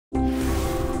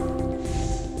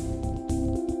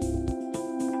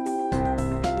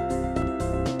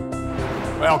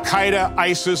Al-Qaeda,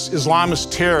 ISIS,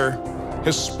 Islamist terror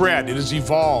has spread, it has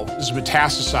evolved, it has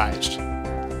metastasized.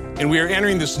 And we are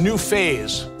entering this new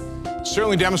phase,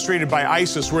 certainly demonstrated by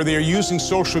ISIS, where they are using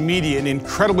social media in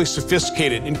incredibly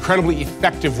sophisticated, incredibly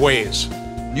effective ways.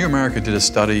 New America did a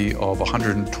study of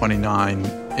 129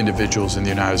 individuals in the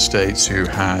United States who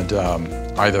had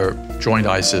either joined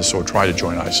ISIS or tried to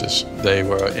join ISIS. They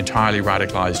were entirely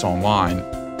radicalized online.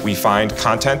 We find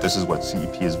content, this is what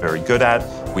CEP is very good at.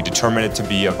 We determine it to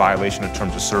be a violation of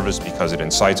terms of service because it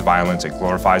incites violence, it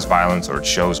glorifies violence, or it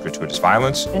shows gratuitous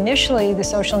violence. Initially, the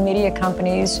social media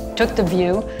companies took the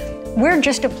view, we're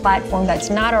just a platform, that's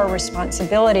not our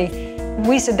responsibility.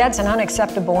 We said that's an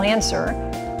unacceptable answer.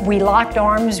 We locked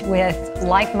arms with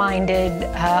like-minded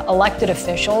elected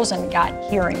officials and got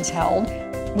hearings held.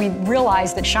 We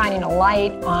realized that shining a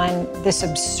light on this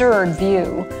absurd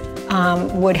view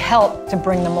would help to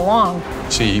bring them along.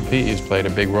 CEP has played a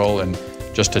big role, and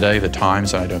just today the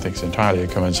Times, and I don't think it's entirely a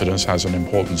coincidence, has an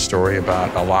important story about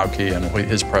Al-Awlaki and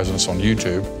his presence on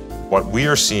YouTube. What we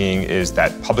are seeing is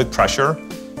that public pressure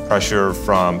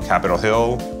from Capitol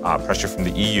Hill, pressure from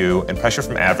the EU, and pressure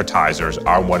from advertisers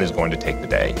are what is going to take the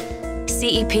day.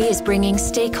 CEP is bringing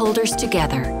stakeholders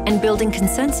together and building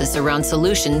consensus around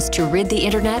solutions to rid the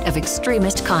internet of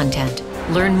extremist content.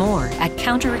 Learn more at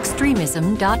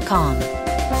counterextremism.com.